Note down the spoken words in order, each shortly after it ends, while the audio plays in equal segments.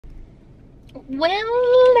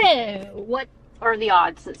Well, what are the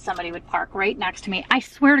odds that somebody would park right next to me? I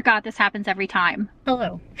swear to God, this happens every time.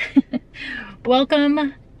 Hello.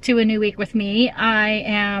 Welcome to a new week with me. I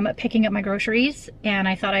am picking up my groceries and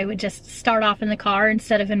I thought I would just start off in the car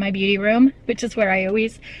instead of in my beauty room, which is where I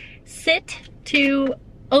always sit to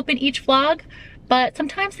open each vlog. But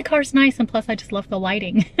sometimes the car's nice, and plus I just love the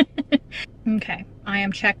lighting. Okay, I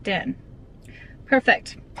am checked in.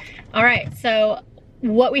 Perfect. All right, so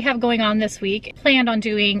what we have going on this week, planned on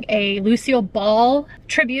doing a Lucille Ball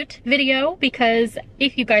tribute video, because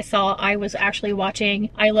if you guys saw, I was actually watching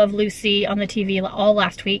I Love Lucy on the TV all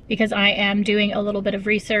last week because I am doing a little bit of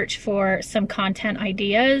research for some content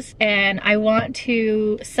ideas and I want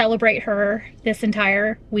to celebrate her this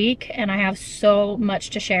entire week, and I have so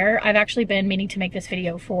much to share. I've actually been meaning to make this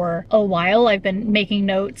video for a while. I've been making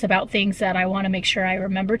notes about things that I want to make sure I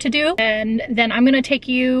remember to do, and then I'm gonna take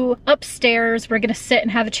you upstairs. We're gonna sit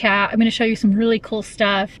and have a chat. I'm gonna show you some really cool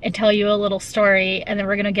stuff and tell you a little story, and then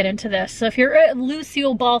we're gonna get into this. So if you're a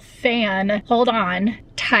Lucille Ball fan, hold on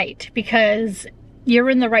tight because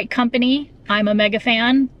you're in the right company. I'm a mega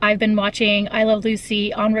fan. I've been watching I Love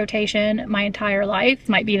Lucy on rotation my entire life.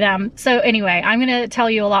 Might be them. So anyway, I'm gonna tell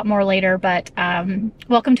you a lot more later, but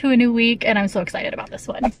welcome to a new week and I'm so excited about this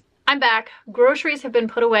one. I'm back. Groceries have been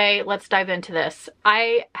put away. Let's dive into this.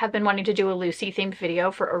 I have been wanting to do a Lucy themed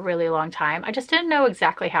video for a really long time. I just didn't know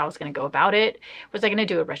exactly how I was going to go about it. Was I going to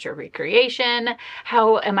do a retro recreation?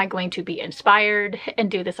 How am I going to be inspired and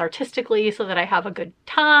do this artistically so that I have a good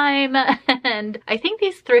time? And I think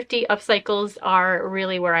these thrifty upcycles are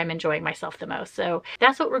really where I'm enjoying myself the most. So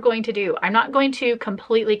that's what we're going to do. I'm not going to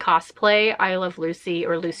completely cosplay I Love Lucy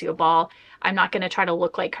or Lucille Ball. I'm not going to try to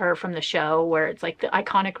look like her from the show where it's like the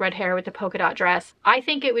iconic red hair with the polka dot dress. I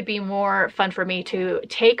think it would be more fun for me to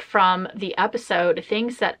take from the episode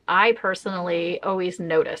things that I personally always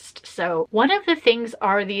noticed. So one of the things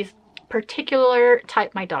are these particular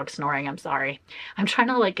type, my dog's snoring, I'm sorry. I'm trying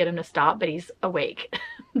to like get him to stop, but he's awake.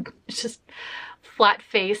 It's just flat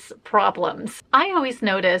face problems. I always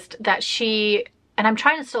noticed that she, and I'm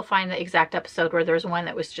trying to still find the exact episode where there's one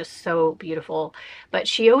that was just so beautiful, but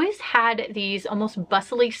she always had these almost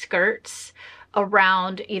bustly skirts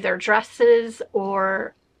around either dresses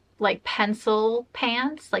or like pencil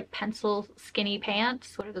pants, like pencil skinny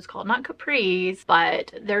pants. What are those called? Not capris,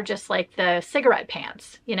 but they're just like the cigarette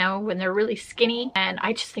pants, you know, when they're really skinny. And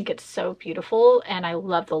I just think it's so beautiful and I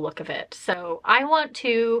love the look of it. So I want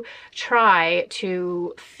to try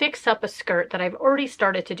to fix up a skirt that I've already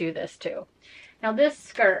started to do this to. Now this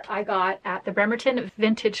skirt I got at the Bremerton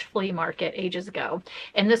Vintage Flea Market ages ago,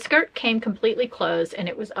 and the skirt came completely closed and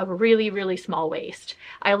it was a really, really small waist.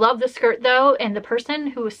 I love the skirt though, and the person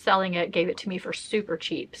who was selling it gave it to me for super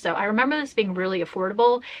cheap. So I remember this being really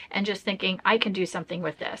affordable and just thinking I can do something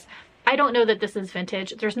with this. I don't know that this is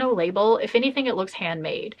vintage. There's no label. If anything, it looks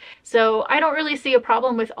handmade. So I don't really see a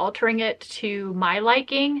problem with altering it to my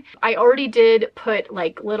liking. I already did put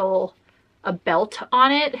like a belt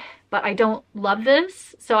on it, but I don't love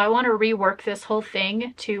this. So I want to rework this whole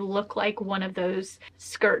thing to look like one of those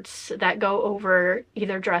skirts that go over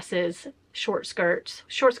either dresses, short skirts.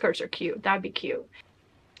 Short skirts are cute. That'd be cute.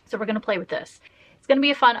 So we're going to play with this. It's going to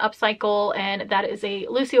be a fun upcycle, and that is a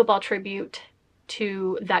Lucille Ball tribute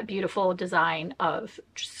to that beautiful design of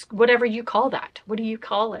just whatever you call that. What do you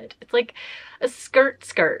call it? It's like a skirt.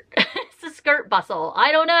 It's a skirt bustle.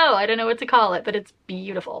 I don't know what to call it, but it's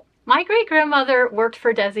beautiful. My great-grandmother worked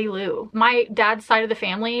for Desilu. My dad's side of the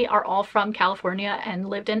family are all from California and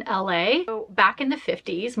lived in LA. So back in the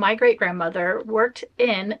 50s, my great-grandmother worked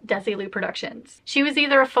in Desilu Productions. She was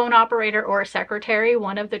either a phone operator or a secretary,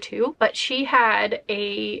 one of the two, but she had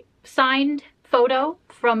a signed photo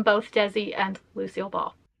from both Desi and Lucille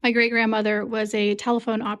Ball. My great-grandmother was a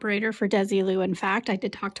telephone operator for Desilu. In fact, I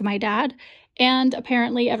did talk to my dad, and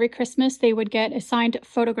apparently every Christmas they would get a signed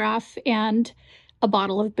photograph and a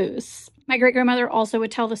bottle of booze. My great-grandmother also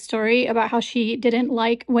would tell the story about how she didn't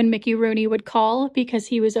like when Mickey Rooney would call because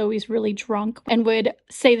he was always really drunk and would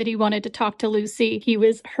say that he wanted to talk to Lucy. He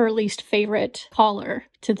was her least favorite caller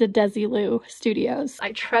to the Desilu studios.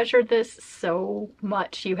 I treasured this so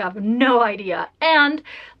much, you have no idea. And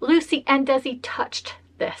Lucy and Desi touched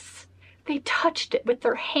this. They touched it with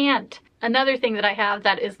their hand. Another thing that I have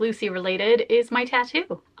that is Lucy related is my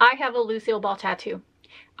tattoo. I have a Lucille Ball tattoo.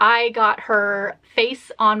 I got her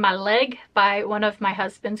face on my leg by one of my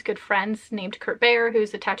husband's good friends named Kurt Baer,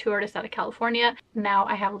 who's a tattoo artist out of California. Now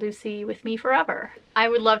I have Lucy with me forever. I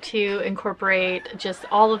would love to incorporate just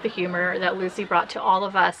all of the humor that Lucy brought to all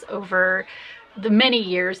of us over the many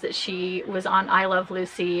years that she was on I Love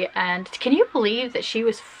Lucy. And can you believe that she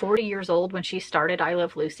was 40 years old when she started I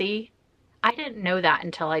Love Lucy? I didn't know that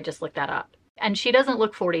until I just looked that up. And she doesn't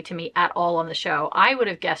look 40 to me at all on the show. I would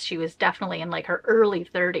have guessed she was definitely in like her early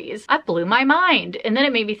 30s. That blew my mind. And then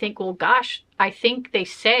it made me think, well, gosh, I think they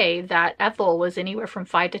say that Ethel was anywhere from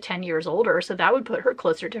 5 to 10 years older. So that would put her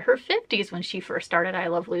closer to her 50s when she first started I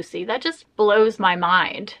Love Lucy. That just blows my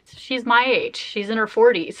mind. She's my age. She's in her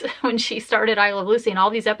 40s when she started I Love Lucy. And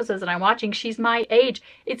all these episodes that I'm watching, she's my age.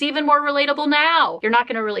 It's even more relatable now. You're not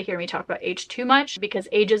going to really hear me talk about age too much because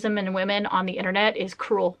ageism in women on the internet is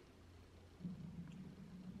cruel.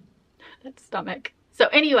 That stomach. So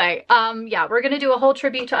anyway, yeah, we're gonna do a whole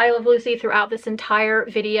tribute to I Love Lucy throughout this entire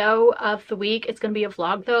video of the week. It's gonna be a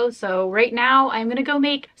vlog though, so right now I'm gonna go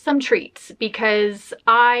make some treats because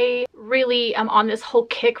I really am on this whole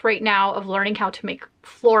kick right now of learning how to make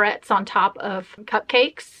florets on top of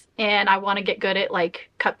cupcakes, and I want to get good at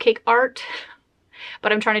like cupcake art.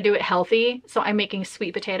 But I'm trying to do it healthy, so I'm making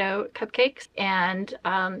sweet potato cupcakes, and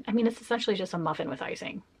I mean, it's essentially just a muffin with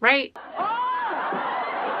icing, right?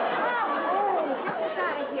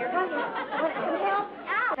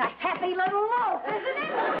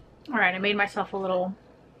 All right, I made myself a little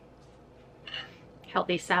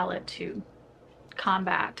healthy salad to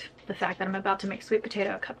combat the fact that I'm about to make sweet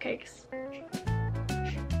potato cupcakes.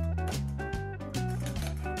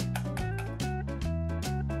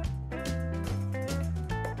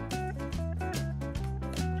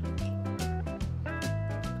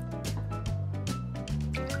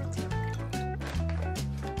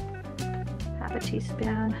 Half a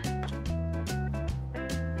teaspoon.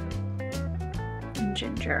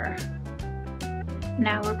 Ginger.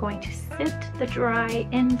 Now we're going to sift the dry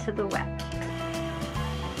into the wet.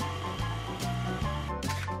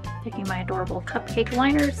 Taking my adorable cupcake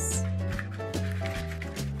liners.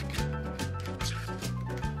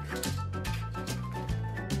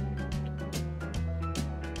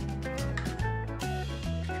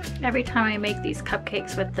 Every time I make these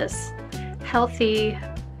cupcakes with this healthy,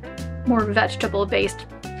 more vegetable-based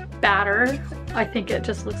batter, I think it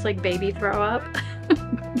just looks like baby throw up.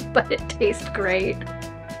 But it tastes great,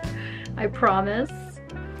 I promise.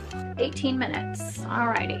 18 minutes,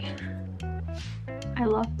 alrighty. I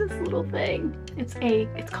love this little thing. It's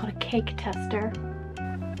called a cake tester.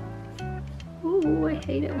 Ooh, I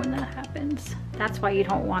hate it when that happens. That's why you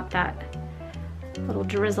don't want that little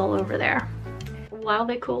drizzle over there. While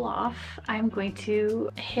they cool off, I'm going to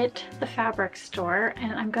hit the fabric store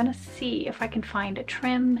and I'm gonna see if I can find a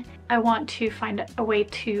trim. I want to find a way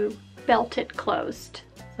to belt it closed.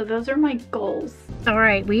 So those are my goals. All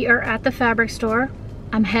right, we are at the fabric store.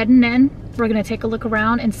 I'm heading in. We're gonna take a look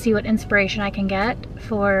around and see what inspiration I can get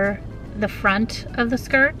for the front of the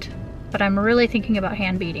skirt, but I'm really thinking about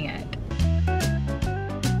hand beading it.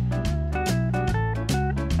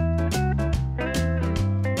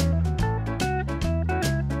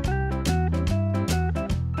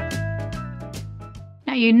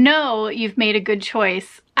 Now you know you've made a good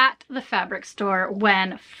choice at the fabric store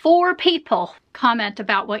when 4 people comment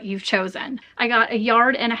about what you've chosen. I got 1.5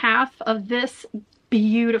 yards of this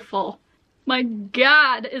beautiful, my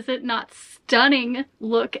God, is it not stunning?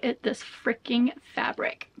 Look at this freaking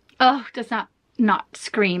fabric. Oh, does that not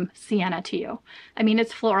scream Seanna to you? I mean,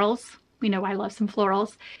 it's florals. We know I love some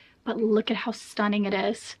florals, but look at how stunning it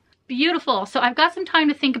is. Beautiful. So I've got some time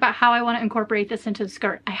to think about how I want to incorporate this into the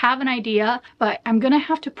skirt. I have an idea, but I'm gonna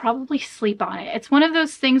have to probably sleep on it. It's one of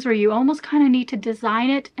those things where you almost kind of need to design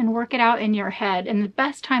it and work it out in your head. And the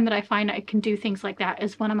best time that I find I can do things like that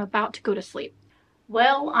is when I'm about to go to sleep.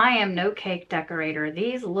 Well, I am no cake decorator.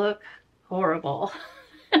 These look horrible.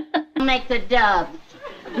 Make the doves.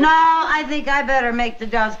 No, I think I better make the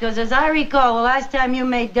doves, because as I recall, the last time you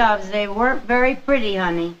made doves, they weren't very pretty,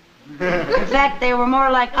 honey. In fact, they were more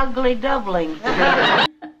like ugly dumplings.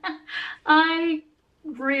 I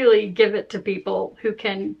really give it to people who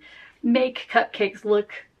can make cupcakes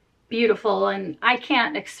look beautiful, and I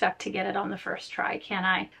can't expect to get it on the first try, can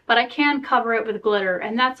I? But I can cover it with glitter,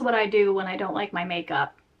 and that's what I do when I don't like my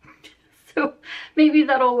makeup. So maybe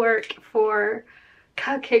that'll work for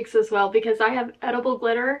cupcakes as well, because I have edible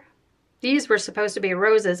glitter. These were supposed to be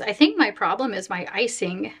roses. I think my problem is my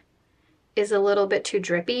icing is a little bit too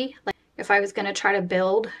drippy. Like if I was gonna try to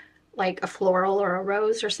build like a floral or a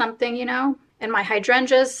rose or something, you know? And my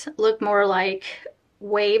hydrangeas look more like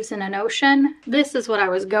waves in an ocean. This is what I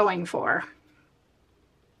was going for.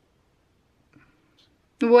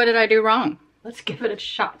 What did I do wrong? Let's give it a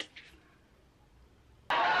shot.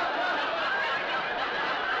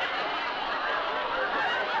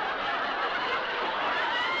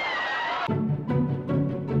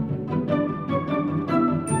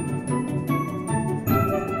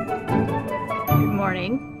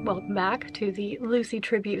 Welcome back to the Lucy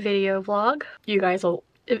tribute video vlog. You guys will,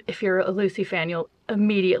 if you're a Lucy fan, you'll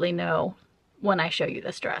immediately know when I show you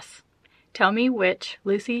this dress. Tell me which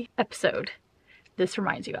Lucy episode this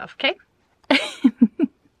reminds you of, okay?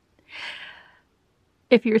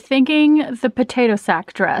 If you're thinking the potato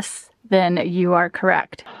sack dress, then you are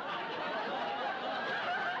correct.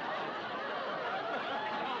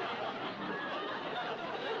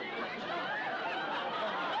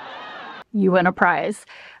 You win a prize.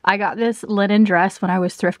 I got this linen dress when I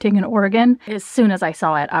was thrifting in Oregon. As soon as I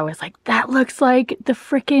saw it, I was like, that looks like the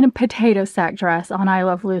freaking potato sack dress on I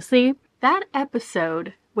Love Lucy. That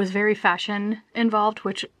episode was very fashion involved,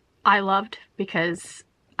 which I loved because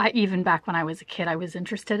even back when I was a kid, I was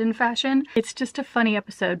interested in fashion. It's just a funny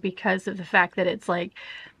episode because of the fact that it's like,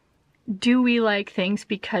 do we like things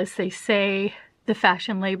because they say the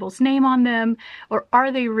fashion label's name on them, or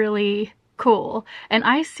are they really cool? And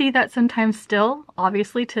I see that sometimes still,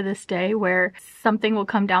 obviously to this day, where something will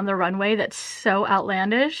come down the runway that's so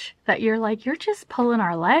outlandish that you're like, you're just pulling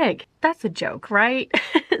our leg. That's a joke, right?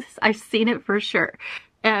 I've seen it for sure.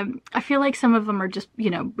 I feel like some of them are just,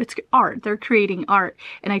 you know, it's art. They're creating art.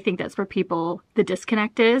 And I think that's where the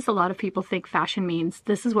disconnect is. A lot of people think fashion means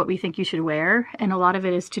this is what we think you should wear. And a lot of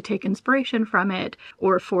it is to take inspiration from it,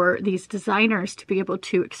 or for these designers to be able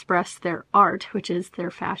to express their art, which is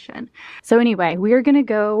their fashion. So anyway, we are going to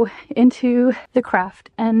go into the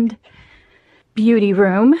craft and beauty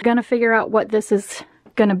room. Going to figure out what this is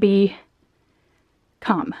going to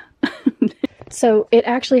become. So it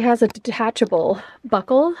actually has a detachable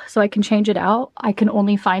buckle, so I can change it out. I can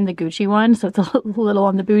only find the Gucci one, so it's a little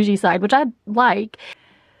on the bougie side, which I like.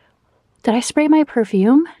 Did I spray my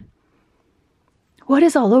perfume? What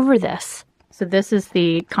is all over this? So this is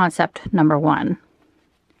the concept number 1.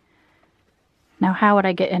 Now, how would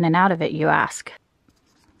I get in and out of it, you ask?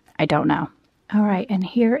 I don't know. All right, and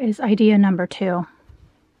here is idea number 2.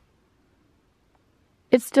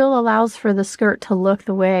 It still allows for the skirt to look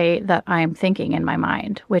the way that I'm thinking in my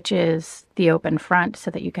mind, which is the open front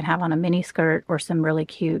so that you can have on a mini skirt or some really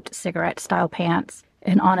cute cigarette style pants.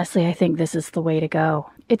 And honestly, I think this is the way to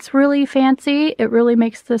go. It's really fancy. It really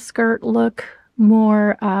makes the skirt look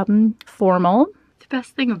more formal. The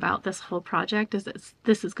best thing about this whole project is that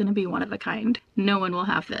this is going to be one of a kind. No one will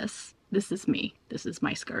have this. This is me. This is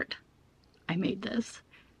my skirt. I made this.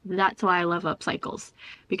 That's why I love upcycles,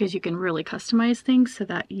 because you can really customize things so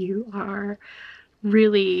that you are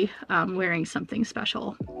really wearing something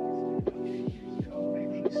special.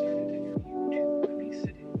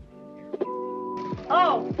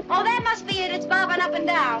 Oh, that must be it. It's bobbing up and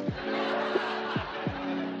down.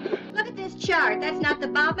 Look at this chart. That's not the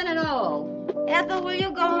bobbing at all. Ethel, will you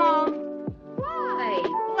go home? Why?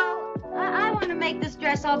 Well, I want to make this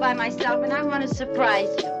dress all by myself, and I want to surprise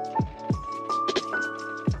you.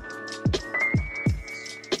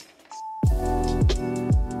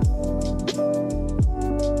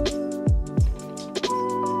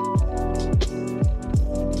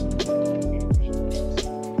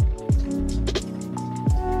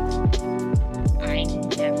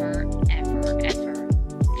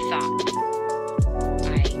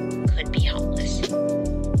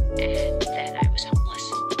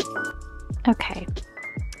 Okay,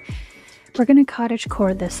 we're gonna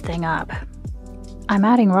cottagecore this thing up. I'm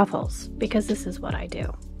adding ruffles because this is what I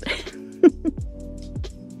do.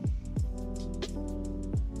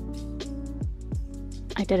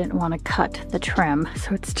 I didn't want to cut the trim,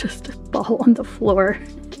 so it's just a ball on the floor.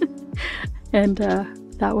 And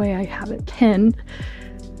that way I have it pinned,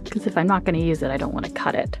 because if I'm not going to use it, I don't want to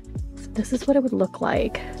cut it. So this is what it would look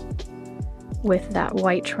like with that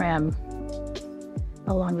white trim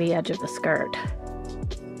along the edge of the skirt.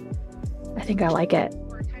 I think I like it.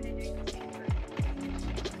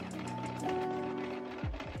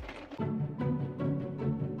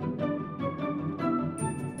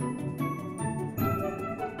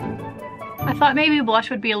 I thought maybe blush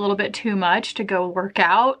would be a little bit too much to go work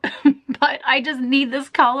out, but I just need this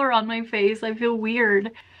color on my face. I feel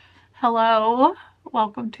weird. Hello,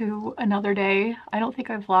 welcome to another day. I don't think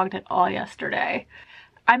I vlogged at all yesterday.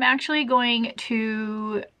 I'm actually going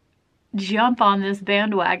to jump on this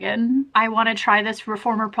bandwagon. I want to try this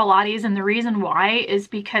reformer Pilates, and the reason why is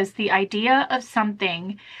because the idea of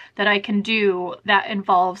something that I can do that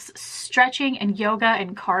involves stretching and yoga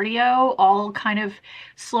and cardio, all kind of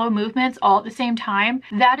slow movements all at the same time,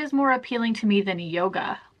 that is more appealing to me than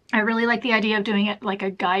yoga. I really like the idea of doing it like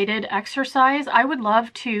a guided exercise. I would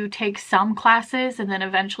love to take some classes and then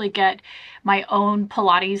eventually get my own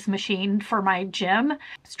Pilates machine for my gym.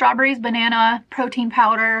 Strawberries, banana, protein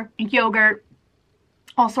powder, yogurt,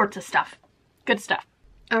 all sorts of stuff. Good stuff.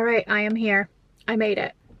 All right, I am here. I made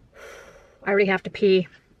it. I already have to pee.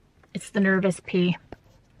 It's the nervous pee.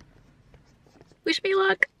 Wish me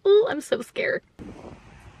luck. Oh, I'm so scared.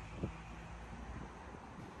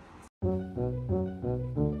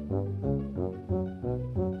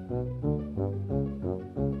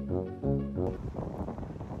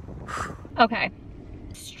 Okay.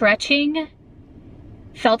 Stretching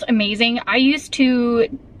felt amazing. I used to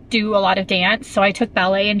do a lot of dance, so I took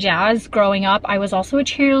ballet and jazz growing up. I was also a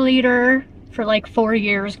cheerleader for like 4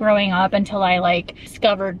 years growing up until I like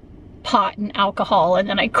discovered pot and alcohol, and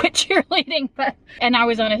then I quit cheerleading. And I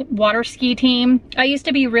was on a water ski team. I used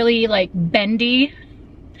to be really like bendy,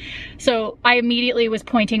 so I immediately was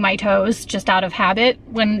pointing my toes just out of habit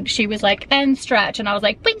when she was like, and stretch, and I was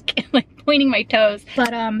like, blink, like pointing my toes.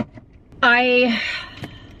 But I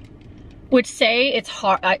would say it's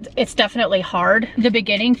hard. It's definitely hard. The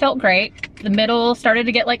beginning felt great. The middle started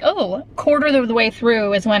to get like, oh, quarter of the way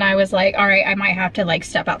through is when I was like, all right, I might have to like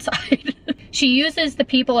step outside. She uses the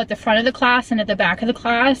people at the front of the class and at the back of the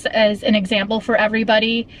class as an example for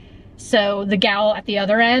everybody. So the gal at the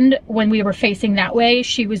other end, when we were facing that way,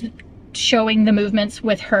 she was showing the movements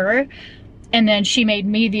with her. And then she made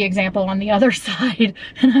me the example on the other side.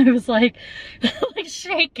 And I was like, like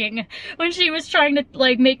shaking when she was trying to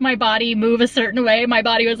like make my body move a certain way. My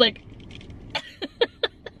body was like,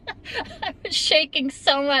 I was shaking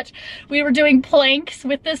so much. We were doing planks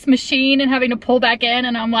with this machine and having to pull back in.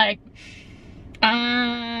 And I'm like,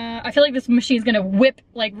 I feel like this machine's gonna whip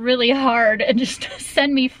like really hard and just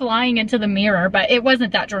send me flying into the mirror, but it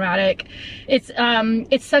wasn't that dramatic. It's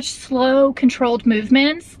such slow, controlled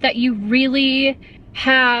movements that you really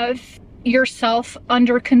have yourself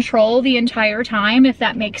under control the entire time, if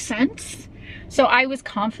that makes sense. So I was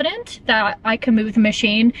confident that I could move the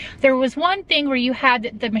machine. There was one thing where you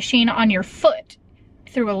had the machine on your foot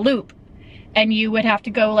through a loop, and you would have to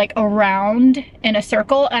go like around in a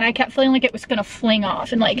circle, and I kept feeling like it was gonna fling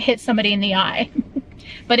off and like hit somebody in the eye.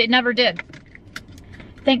 But it never did.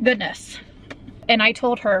 Thank goodness. And I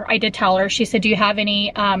told her, I did tell her, she said, do you have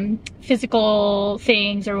any physical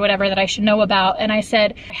things or whatever that I should know about? And I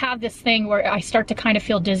said, I have this thing where I start to kind of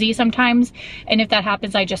feel dizzy sometimes, and if that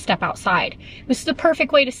happens, I just step outside. It was the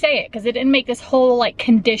perfect way to say it, because it didn't make this whole like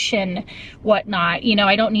condition whatnot. You know,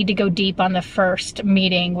 I don't need to go deep on the first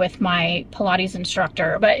meeting with my Pilates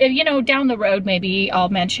instructor, but you know, down the road, maybe I'll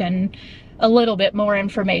mention a little bit more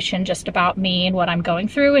information just about me and what I'm going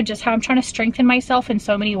through and just how I'm trying to strengthen myself in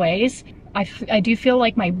so many ways. I do feel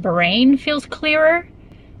like my brain feels clearer.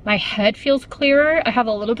 My head feels clearer. I have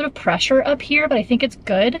a little bit of pressure up here, but I think it's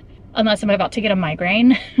good, unless I'm about to get a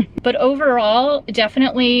migraine. But overall,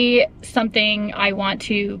 definitely something I want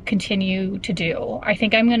to continue to do. I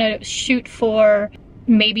think I'm gonna shoot for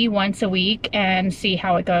maybe once a week and see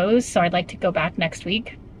how it goes. So I'd like to go back next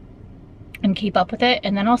week and keep up with it.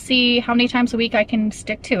 And then I'll see how many times a week I can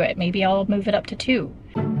stick to it. Maybe I'll move it up to 2.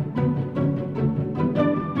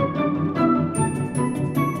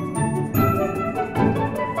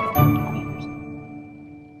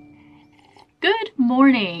 Good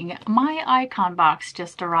morning. My icon box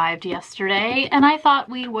just arrived yesterday, and I thought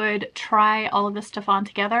we would try all of this stuff on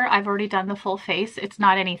together. I've already done the full face. It's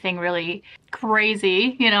not anything really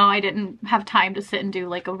crazy. You know, I didn't have time to sit and do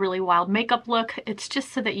like a really wild makeup look. It's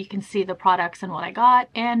just so that you can see the products and what I got,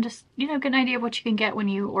 and just, you know, get an idea of what you can get when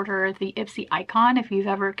you order the Ipsy icon, if you've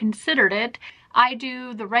ever considered it. I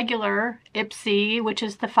do the regular Ipsy, which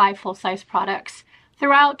is the 5 full-size products,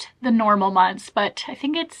 throughout the normal months, but I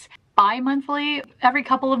think it's bi-monthly. Every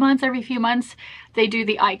couple of months, every few months, they do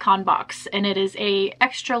the icon box, and it is a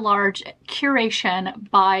extra large curation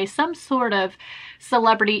by some sort of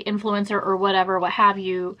celebrity influencer or whatever, what have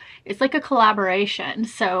you. It's like a collaboration.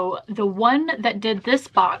 So the one that did this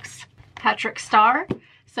box, Patrick Starr.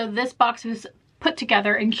 So this box was put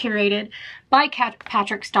together and curated by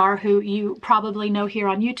Patrick Starr, who you probably know here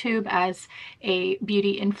on YouTube as a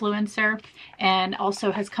beauty influencer, and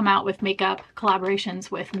also has come out with makeup collaborations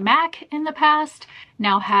with MAC in the past.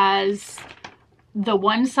 Now has the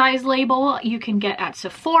one size label you can get at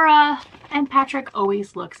Sephora, and Patrick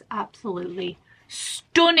always looks absolutely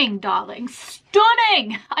stunning, darling.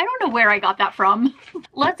 Stunning! I don't know where I got that from.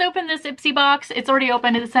 Let's open this Ipsy box. It's already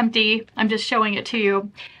open, it's empty. I'm just showing it to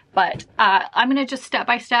you. But I'm gonna just step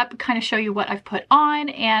by step kind of show you what I've put on,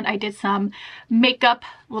 and I did some makeup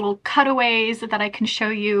little cutaways that I can show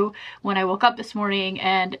you when I woke up this morning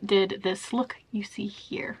and did this look you see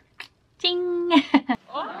here. Ding!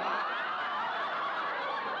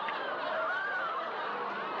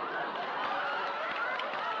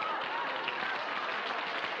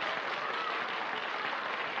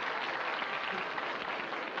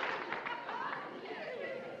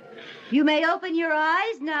 You may open your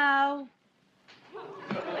eyes now.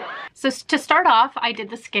 So to start off, I did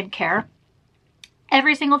the skincare.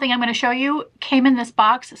 Every single thing I'm going to show you came in this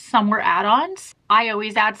box. Some were add-ons. I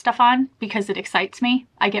always add stuff on because it excites me.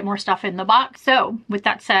 I get more stuff in the box. So with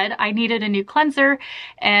that said, I needed a new cleanser,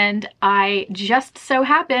 and I just so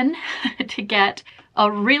happened to get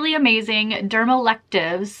a really amazing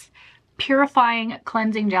Dermalectives purifying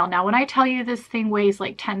cleansing gel. Now, when I tell you this thing weighs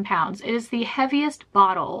like 10 pounds, it is the heaviest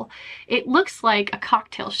bottle. It looks like a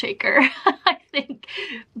cocktail shaker. I think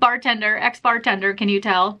bartender, ex-bartender, can you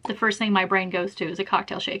tell? The first thing my brain goes to is a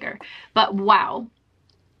cocktail shaker. But wow,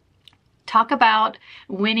 talk about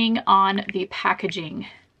winning on the packaging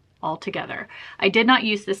altogether. I did not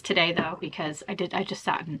use this today though, because I just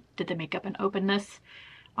sat and did the makeup and opened this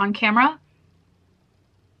on camera.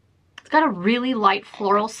 It's got a really light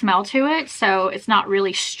floral smell to it, so it's not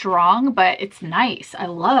really strong, but it's nice. I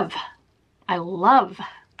love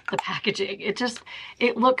the packaging.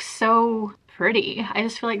 It looks so pretty. I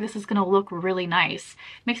just feel like this is gonna look really nice.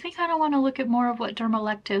 Makes me kind of want to look at more of what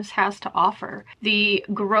Dermalectives has to offer. The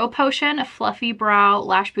Grow Potion, a Fluffy Brow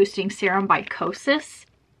Lash Boosting Serum by Kosas.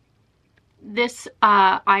 This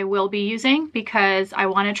I will be using because I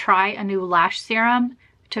want to try a new lash serum.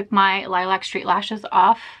 Took my Lilac Street lashes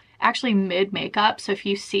off actually mid makeup, so if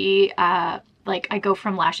you see like I go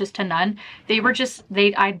from lashes to none,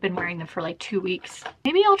 I'd been wearing them for like 2 weeks.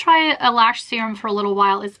 Maybe I'll try a lash serum for a little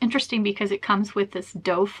while. It's interesting because it comes with this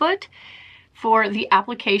doe foot for the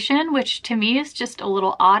application, which to me is just a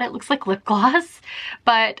little odd. It looks like lip gloss,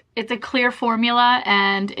 but it's a clear formula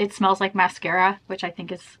and it smells like mascara, which I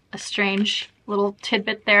think is a strange little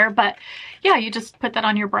tidbit there. But yeah, you just put that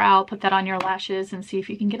on your brow, put that on your lashes, and see if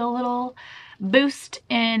you can get a little boost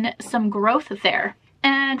in some growth there.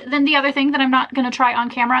 And then the other thing that I'm not going to try on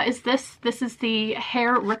camera is this. This is the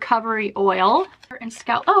hair recovery oil and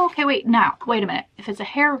scalp. Oh, okay, wait a minute. If it's a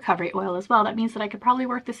hair recovery oil as well, that means that I could probably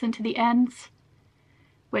work this into the ends,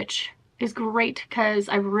 which is great because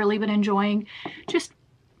I've really been enjoying just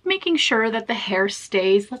making sure that the hair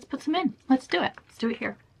stays. Let's put some in. Let's do it. Let's do it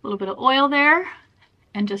here. A little bit of oil there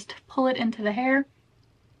and just pull it into the hair.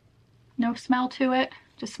 No smell to it.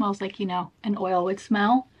 Just smells like, you know, an oil would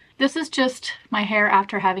smell. This is just my hair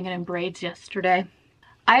after having it in braids yesterday.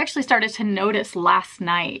 I actually started to notice last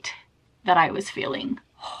night that I was feeling,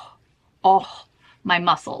 oh, my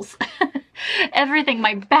muscles. Everything,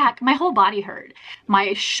 my back, my whole body hurt.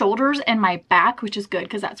 My shoulders and my back, which is good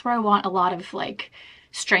because that's where I want a lot of like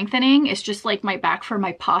strengthening. It's just like my back for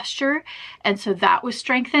my posture. And so that was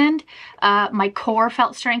strengthened. My core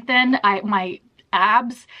felt strengthened. My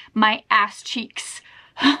abs, my ass cheeks.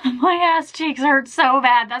 My ass cheeks hurt so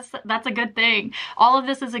bad. That's a good thing. All of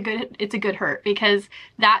this is it's a good hurt because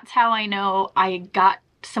that's how I know I got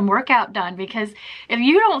some workout done, because if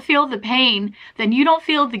you don't feel the pain, then you don't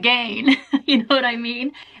feel the gain. You know what I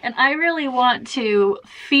mean? And I really want to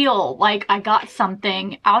feel like I got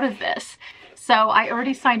something out of this. So I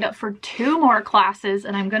already signed up for 2 more classes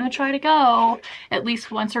and I'm gonna try to go at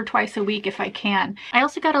least once or twice a week if I can. I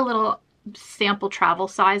also got a little sample travel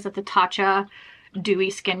size of the Tatcha Dewy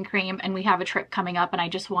Skin Cream, and we have a trip coming up and I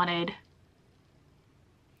just wanted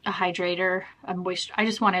a hydrator, a moisture. I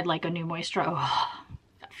just wanted like a new moisturizer. Oh,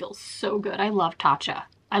 that feels so good. I love Tatcha.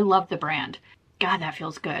 I love the brand. God, that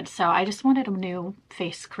feels good. So I just wanted a new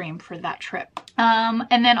face cream for that trip.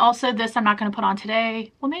 And then also this I'm not going to put on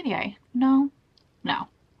today. Well, maybe no.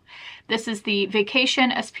 This is the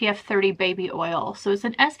Vacation SPF 30 Baby Oil. So it's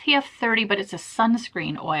an SPF 30, but it's a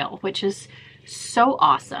sunscreen oil, which is so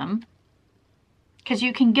awesome because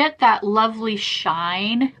you can get that lovely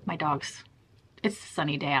shine. My dogs, it's a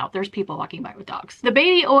sunny day out. There's people walking by with dogs. The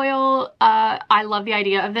baby oil, I love the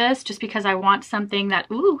idea of this just because I want something that,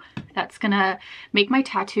 that's gonna make my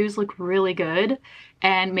tattoos look really good.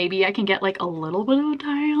 And maybe I can get like a little bit of a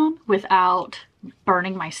dye on without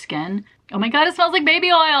burning my skin. Oh my God, it smells like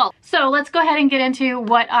baby oil. So let's go ahead and get into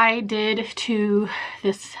what I did to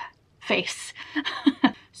this face.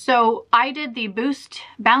 So I did the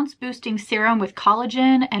Bounce Boosting Serum with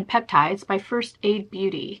Collagen and Peptides by First Aid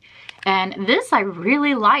Beauty. And this I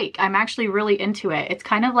really like. I'm actually really into it. It's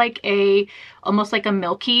kind of like almost like a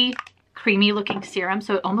milky, creamy looking serum.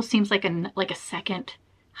 So it almost seems like a second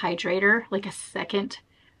hydrator, like a second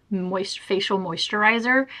facial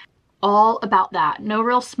moisturizer. All about that. No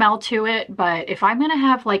real smell to it, but if I'm gonna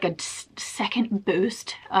have like a second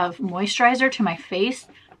boost of moisturizer to my face,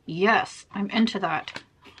 yes, I'm into that.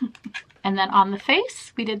 And then on the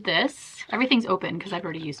face, we did this. Everything's open because I've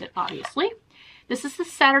already used it, obviously. This is the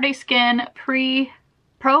Saturday Skin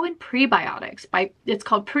Pro and Prebiotics. It's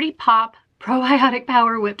called Pretty Pop Probiotic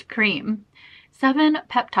Power Whipped Cream. 7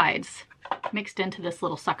 peptides. mixed into this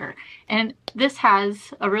little sucker. And this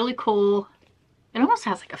has a really cool, it almost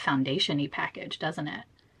has like a foundation-y package, doesn't it?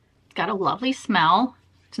 It's got a lovely smell.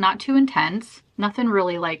 It's not too intense. Nothing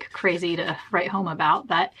really like crazy to write home about,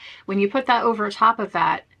 but when you put that over top of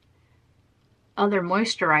that other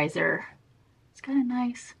moisturizer, it's got a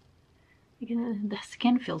nice, the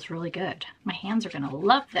skin feels really good. My hands are gonna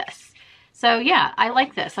love this. So yeah, I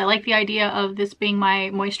like this. I like the idea of this being my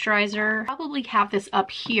moisturizer. I'll probably have this up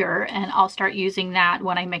here and I'll start using that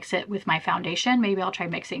when I mix it with my foundation. Maybe I'll try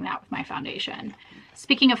mixing that with my foundation.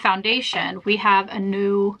 Speaking of foundation, we have a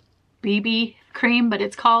new BB cream, but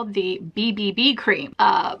it's called the BBB cream.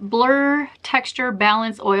 Blur Texture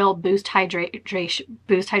Balance Oil Boost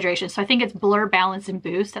Hydration. So I think it's Blur Balance and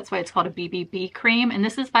Boost. That's why it's called a BBB cream. And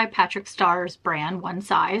this is by Patrick Starr's brand, One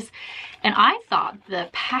Size. And I thought the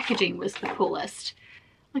packaging was the coolest.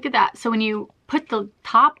 Look at that. So when you put the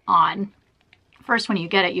top on, first when you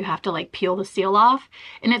get it, you have to like peel the seal off.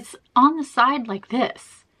 And it's on the side like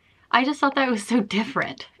this. I just thought that was so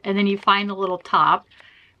different. And then you find the little top,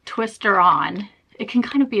 twister on. It can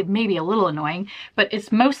kind of be maybe a little annoying, but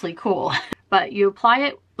it's mostly cool. But you apply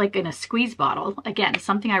it like in a squeeze bottle. Again,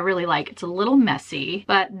 something I really like. It's a little messy,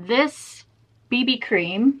 but this BB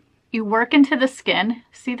cream, you work into the skin.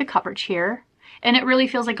 See the coverage here? And it really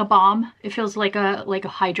feels like a balm. It feels like a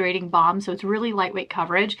hydrating balm. So it's really lightweight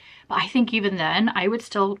coverage. But I think even then, I would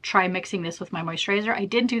still try mixing this with my moisturizer. I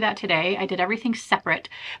didn't do that today. I did everything separate,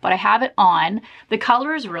 but I have it on. The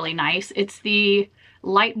color is really nice. It's the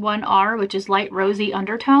Light 1R, which is light rosy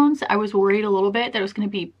undertones. I was worried a little bit that it was going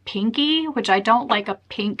to be pinky, which I don't like a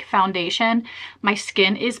pink foundation. My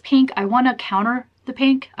skin is pink. I want to counter the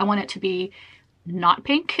pink. I want it to be not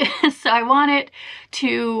pink. So I want it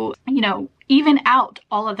to, you know, even out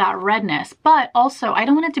all of that redness, but also I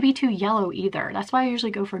don't want it to be too yellow either. That's why I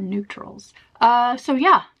usually go for neutrals. So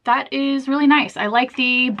yeah, that is really nice. I like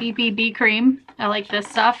the BBB cream. I like this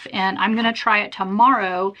stuff, and I'm gonna try it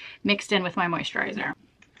tomorrow mixed in with my moisturizer.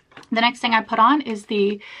 The next thing I put on is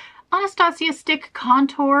the Anastasia Stick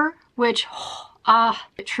Contour, which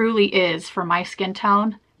it truly is, for my skin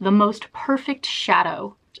tone, the most perfect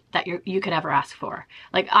shadow that you could ever ask for.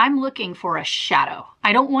 Like, I'm looking for a shadow.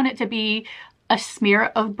 I don't want it to be a smear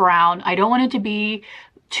of brown. I don't want it to be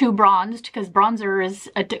too bronzed, because bronzer is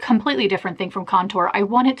a completely different thing from contour. I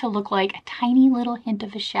want it to look like a tiny little hint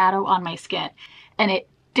of a shadow on my skin. And it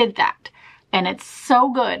did that. And it's so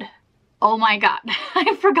good. Oh my God.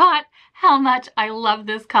 I forgot how much I love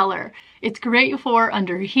this color. It's great for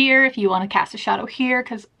under here if you want to cast a shadow here,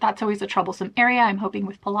 because that's always a troublesome area. I'm hoping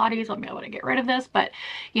with Pilates I'll be able to get rid of this, but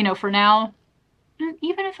you know, for now,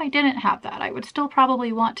 even if I didn't have that, I would still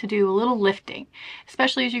probably want to do a little lifting,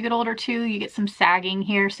 especially as you get older too. You get some sagging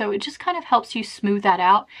here, so it just kind of helps you smooth that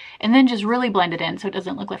out and then just really blend it in so it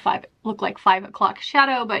doesn't look like 5 o'clock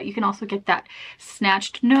shadow, but you can also get that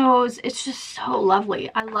snatched nose. It's just so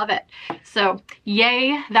lovely. I love it. So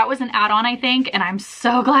yay, that was an add-on, I think, and I'm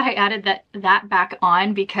so glad I added that back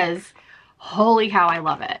on, because holy cow, I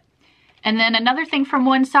love it. And then another thing from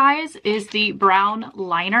One Size is the brown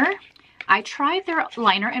liner. I tried their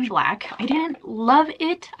liner in black. I didn't love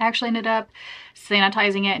it. I actually ended up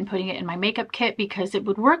sanitizing it and putting it in my makeup kit because it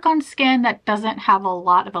would work on skin that doesn't have a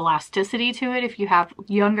lot of elasticity to it if you have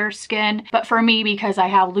younger skin. But for me, because I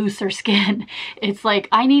have looser skin, it's like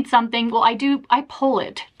I need something. Well, I pull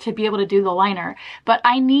it to be able to do the liner, but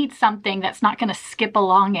I need something that's not going to skip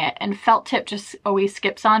along it, and felt tip just always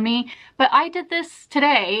skips on me. But I did this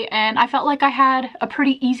today and I felt like I had a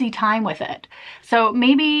pretty easy time with it. So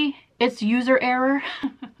maybe it's user error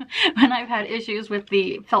when I've had issues with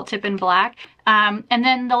the felt tip in black. And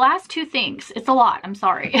then the last two things, it's a lot, I'm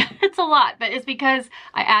sorry. It's a lot, but it's because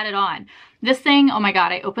I added on. This thing, oh my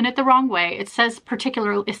God, I opened it the wrong way. It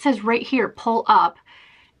says right here, pull up,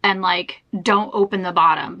 and like, don't open the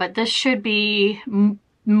bottom. But this should be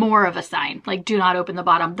more of a sign, like do not open the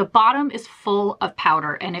bottom. The bottom is full of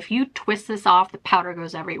powder, and if you twist this off, the powder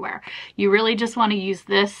goes everywhere. You really just wanna use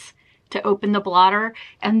this to open the blotter.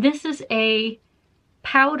 And this is a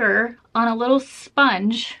powder on a little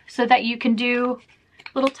sponge so that you can do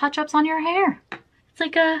little touch-ups on your hair. It's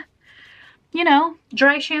like a, you know,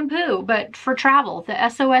 dry shampoo, but for travel, the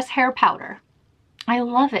SOS hair powder. I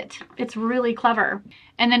love it. It's really clever.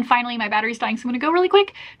 And then finally, my battery's dying, so I'm gonna go really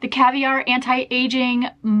quick. The Caviar Anti-Aging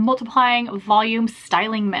Multiplying Volume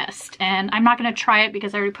Styling Mist. And I'm not gonna try it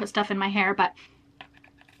because I already put stuff in my hair, but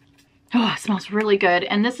oh, it smells really good.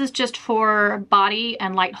 And this is just for body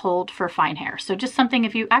and light hold for fine hair. So just something,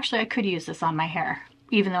 if you, actually I could use this on my hair.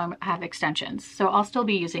 even though I have extensions. So I'll still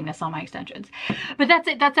be using this on my extensions. But that's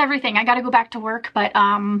it. That's everything. I got to go back to work, but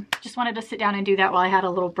just wanted to sit down and do that while I had a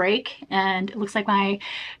little break. And it looks like my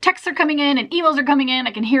texts are coming in and emails are coming in.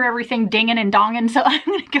 I can hear everything dinging and donging. So I'm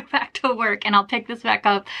going to go back to work, and I'll pick this back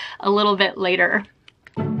up a little bit later.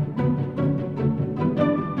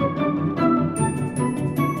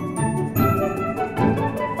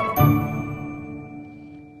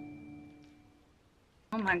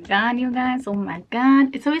 Oh my god, you guys, oh my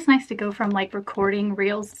god. It's always nice to go from like recording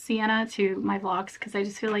reels, Seanna, to my vlogs, because I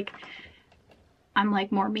just feel like I'm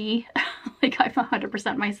like more me. Like I'm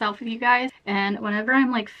 100% myself with you guys. And whenever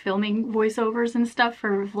I'm like filming voiceovers and stuff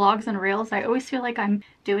for vlogs and reels, I always feel like I'm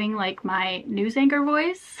doing like my news anchor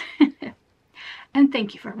voice. And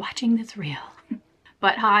thank you for watching this reel.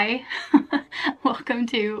 But hi, welcome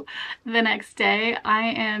to the next day. I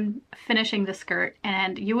am finishing the skirt,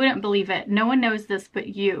 and you wouldn't believe it. No one knows this but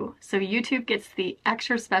you. So YouTube gets the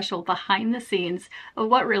extra special behind the scenes of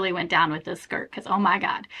what really went down with this skirt. Because oh my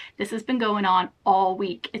god, this has been going on all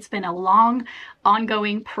week. It's been a long,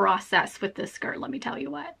 ongoing process with this skirt. Let me tell you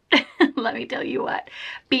what. Let me tell you what.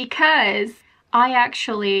 Because I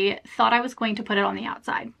actually thought I was going to put it on the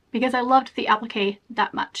outside because I loved the applique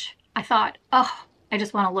that much. I thought, oh, I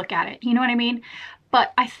just want to look at it. You know what I mean?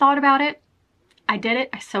 But I thought about it. I did it.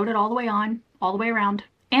 I sewed it all the way on, all the way around,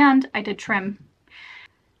 and I did trim.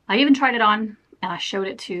 I even tried it on and I showed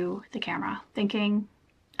it to the camera thinking,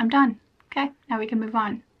 I'm done. Okay, now we can move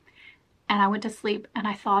on. And I went to sleep and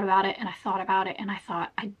I thought about it and I thought about it and I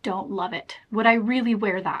thought, I don't love it. Would I really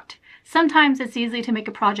wear that? Sometimes it's easy to make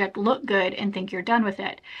a project look good and think you're done with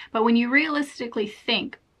it. But when you realistically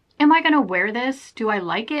think, am I gonna wear this? Do I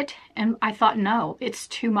like it? And I thought, no, it's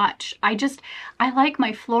too much. I like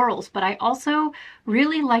my florals, but I also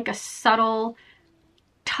really like a subtle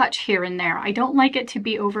touch here and there. I don't like it to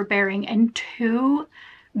be overbearing and too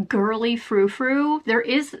girly frou-frou. There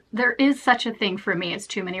is such a thing for me as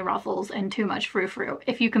too many ruffles and too much frou-frou,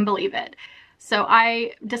 if you can believe it. So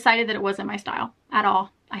I decided that it wasn't my style at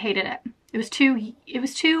all. I hated it. It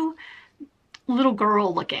was too little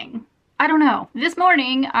girl looking. I don't know. This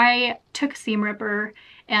morning I took a seam ripper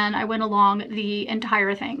and I went along the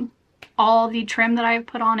entire thing. All the trim that I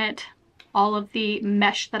put on it, all of the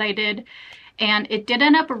mesh that I did, and it did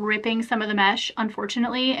end up ripping some of the mesh,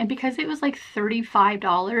 unfortunately, and because it was like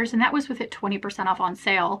 $35 and that was with it 20% off on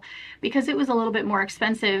sale, because it was a little bit more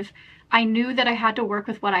expensive, I knew that I had to work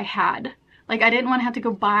with what I had. Like I didn't want to have to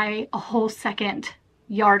go buy a whole second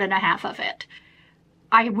yard and a half of it.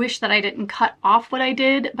 I wish that I didn't cut off what I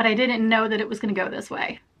did, but I didn't know that it was going to go this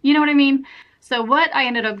way. You know what I mean? So what I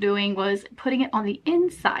ended up doing was putting it on the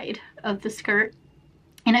inside of the skirt,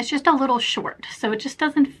 and it's just a little short. So it just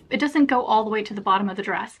doesn't go all the way to the bottom of the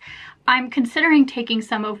dress. I'm considering taking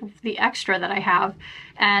some of the extra that I have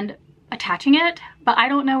and attaching it, but I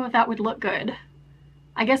don't know if that would look good.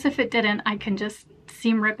 I guess if it didn't, I can just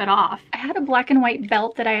seam rip it off. I had a black and white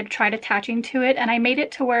belt that I had tried attaching to it, and I made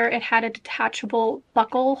it to where it had a detachable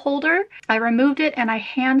buckle holder. I removed it and I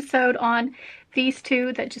hand sewed on these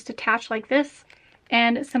two that just attach like this,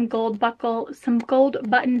 and some gold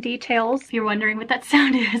button details. If you're wondering what that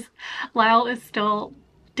sound is, Lyle is still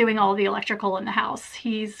doing all the electrical in the house.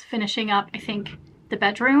 He's finishing up, I think, the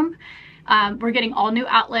bedroom. We're getting all new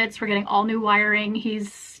outlets, we're getting all new wiring.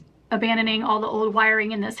 He's abandoning all the old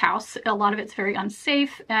wiring in this house. A lot of it's very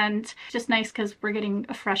unsafe, and just nice because we're getting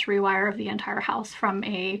a fresh rewire of the entire house from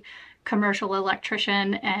a commercial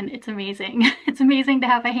electrician, and it's amazing. It's amazing to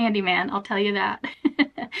have a handyman, I'll tell you that.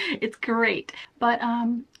 It's great. But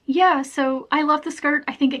yeah, so I love the skirt.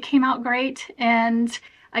 I think it came out great, and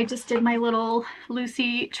I just did my little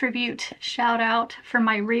Lucy tribute shout out for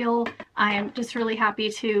my reel. I am just really happy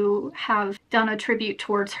to have done a tribute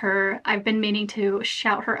towards her. I've been meaning to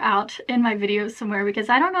shout her out in my videos somewhere because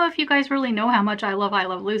I don't know if you guys really know how much I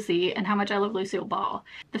love Lucy and how much I love Lucille Ball.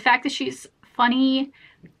 The fact that she's funny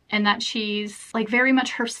and that she's like very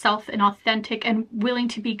much herself and authentic and willing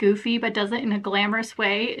to be goofy but does it in a glamorous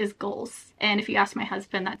way is goals. And if you ask my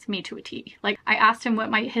husband, that's me to a T. Like I asked him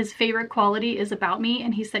what his favorite quality is about me,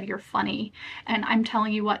 and he said, you're funny. And I'm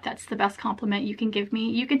telling you what, that's the best compliment you can give me.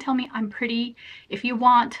 You can tell me I'm pretty if you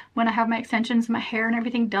want. When I have my extensions, my hair and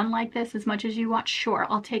everything done like this as much as you want, sure,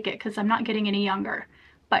 I'll take it because I'm not getting any younger.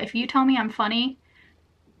 But if you tell me I'm funny,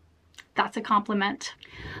 that's a compliment.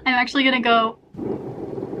 I'm actually gonna go.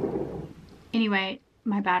 Anyway,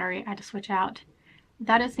 my battery, I had to switch out.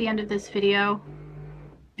 That is the end of this video.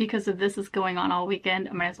 Because of this is going on all weekend,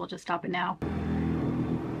 I might as well just stop it now.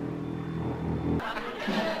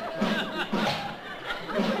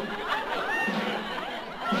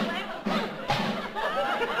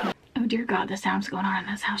 Dear God, the sound's going on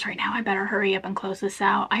in this house right now. I better hurry up and close this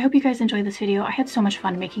out. I hope you guys enjoyed this video. I had so much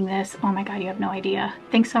fun making this. Oh my God, you have no idea.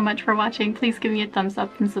 Thanks so much for watching. Please give me a thumbs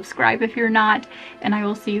up and subscribe if you're not. And I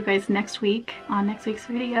will see you guys next week on next week's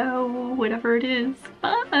video, whatever it is.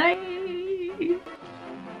 Bye.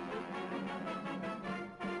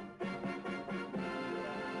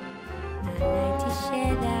 Like to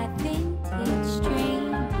share that vintage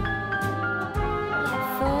dream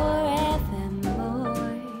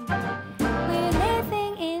forevermore. We're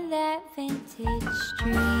living in that vintage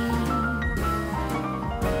dream.